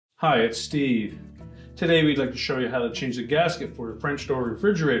Hi, it's Steve. Today we'd like to show you how to change the gasket for a French door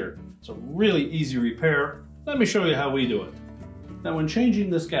refrigerator. It's a really easy repair. Let me show you how we do it. Now when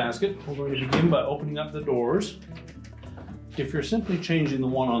changing this gasket, we're going to begin by opening up the doors. If you're simply changing the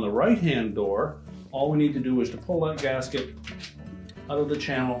one on the right-hand door, all we need to do is to pull that gasket out of the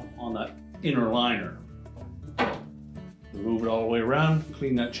channel on that inner liner. Remove it all the way around,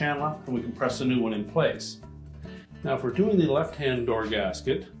 clean that channel up, and we can press the new one in place. Now if we're doing the left-hand door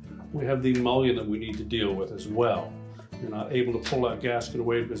gasket, we have the mullion that we need to deal with as well. You're not able to pull that gasket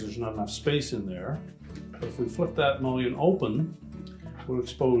away because there's not enough space in there. But if we flip that mullion open, we'll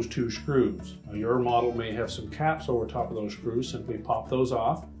expose two screws. Now your model may have some caps over top of those screws. Simply pop those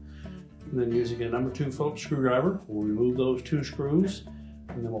off. And then using a number 2 Phillips screwdriver, we'll remove those 2 screws.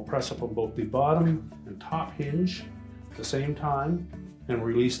 And then we'll press up on both the bottom and top hinge at the same time and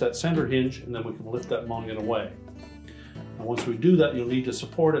release that center hinge, and then we can lift that mullion away. And once we do that, you'll need to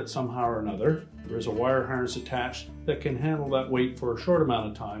support it somehow or another. There is a wire harness attached that can handle that weight for a short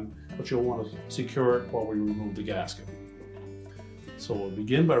amount of time, but you'll want to secure it while we remove the gasket. So we'll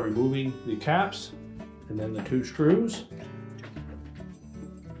begin by removing the caps and then the 2 screws.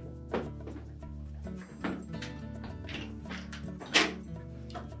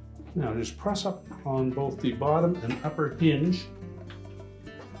 Now just press up on both the bottom and upper hinge.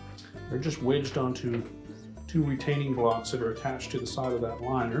 They're just wedged onto 2 retaining blocks that are attached to the side of that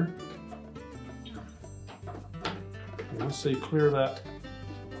liner. And once they clear that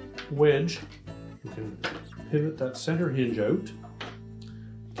wedge, you can pivot that center hinge out.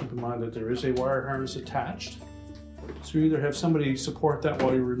 Keep in mind that there is a wire harness attached. So you either have somebody support that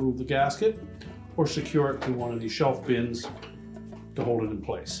while you remove the gasket, or secure it to one of these shelf bins to hold it in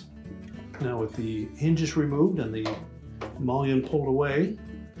place. Now with the hinges removed and the mullion pulled away,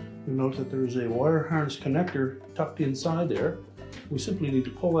 you'll note that there is a wire harness connector tucked inside there. We simply need to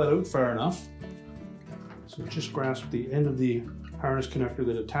pull that out far enough. So just grasp the end of the harness connector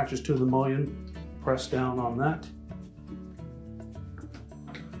that attaches to the mullion, press down on that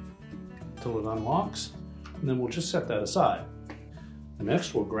until it unlocks, and then we'll just set that aside. And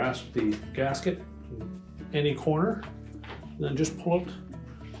next we'll grasp the gasket in any corner, and then just pull it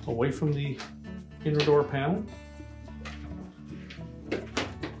away from the inner door panel.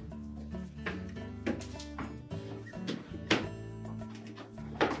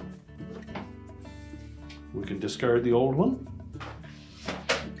 We can discard the old one.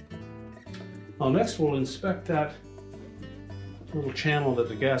 Now next we'll inspect that little channel that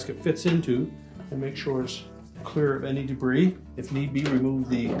the gasket fits into and make sure it's clear of any debris. If need be, remove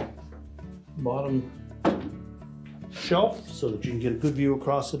the bottom shelf so that you can get a good view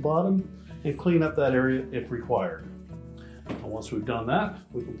across the bottom and clean up that area if required. And once we've done that,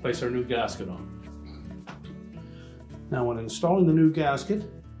 we can place our new gasket on. Now when installing the new gasket,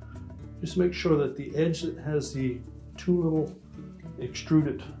 just make sure that the edge that has the 2 little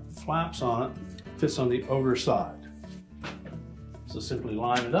extruded flaps on it fits on the outer side. So simply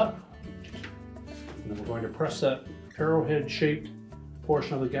line it up, and then we're going to press that arrowhead shaped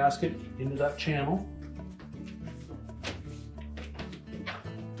portion of the gasket into that channel.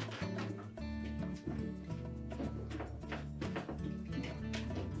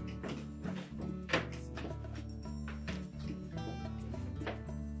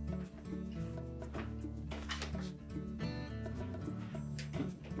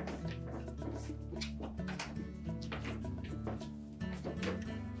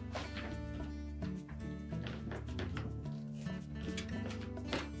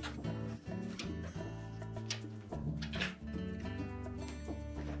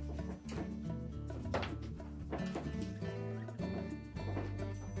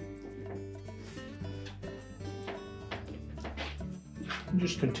 And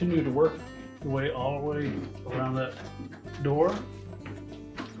just continue to work your way all the way around that door.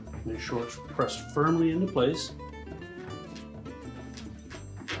 Make sure it's pressed firmly into place.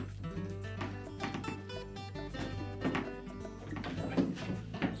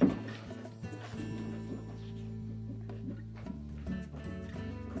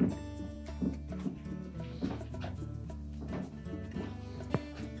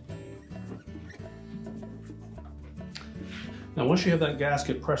 Now once you have that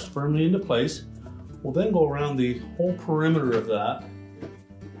gasket pressed firmly into place, we'll then go around the whole perimeter of that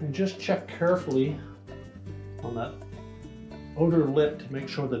and just check carefully on that outer lip to make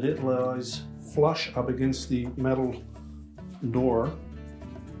sure that it lies flush up against the metal door.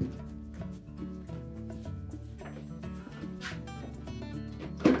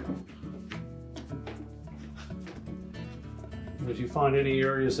 And if you find any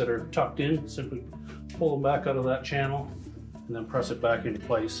areas that are tucked in, simply pull them back out of that channel and then press it back into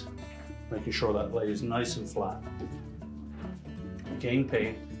place, making sure that lays nice and flat. Again,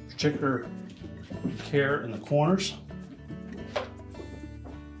 pay particular care in the corners.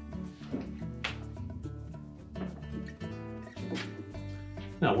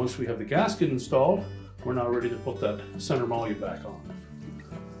 Now, once we have the gasket installed, we're now ready to put that center mullion back on.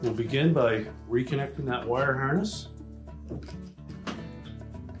 We'll begin by reconnecting that wire harness.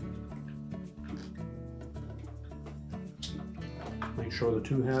 Make sure the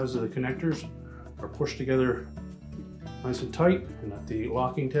two halves of the connectors are pushed together nice and tight and that the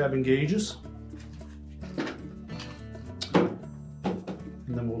locking tab engages. And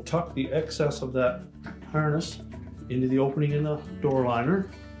then we'll tuck the excess of that harness into the opening in the door liner.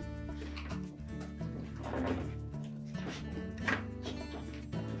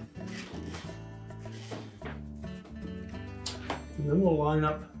 And then we'll line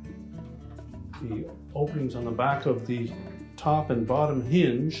up the openings on the back of the top and bottom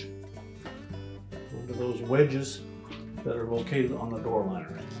hinge onto those wedges that are located on the door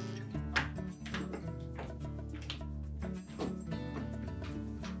liner.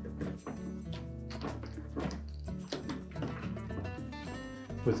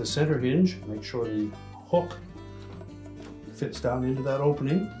 With the center hinge, make sure the hook fits down into that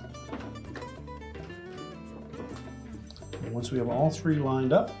opening. And once we have all three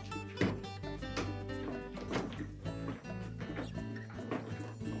lined up,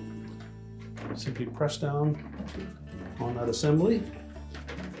 simply press down on that assembly.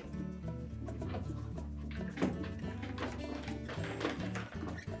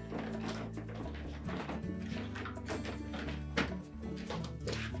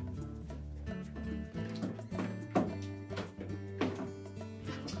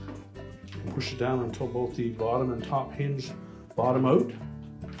 Push it down until both the bottom and top hinge bottom out.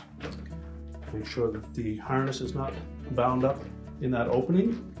 Make sure that the harness is not bound up in that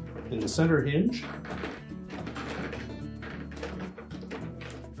opening in the center hinge.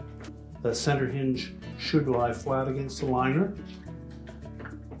 That center hinge should lie flat against the liner.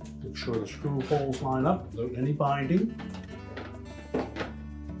 Make sure the screw holes line up without any binding.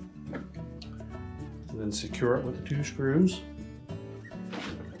 And then secure it with the two screws.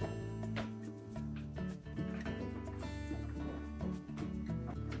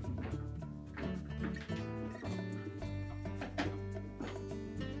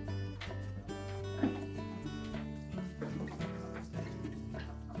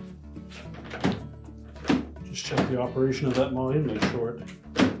 Just check the operation of that mullion, make sure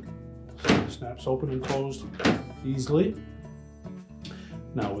it snaps open and closed easily.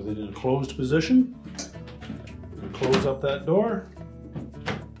 Now with it in a closed position, close up that door,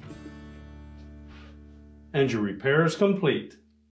 and your repair is complete.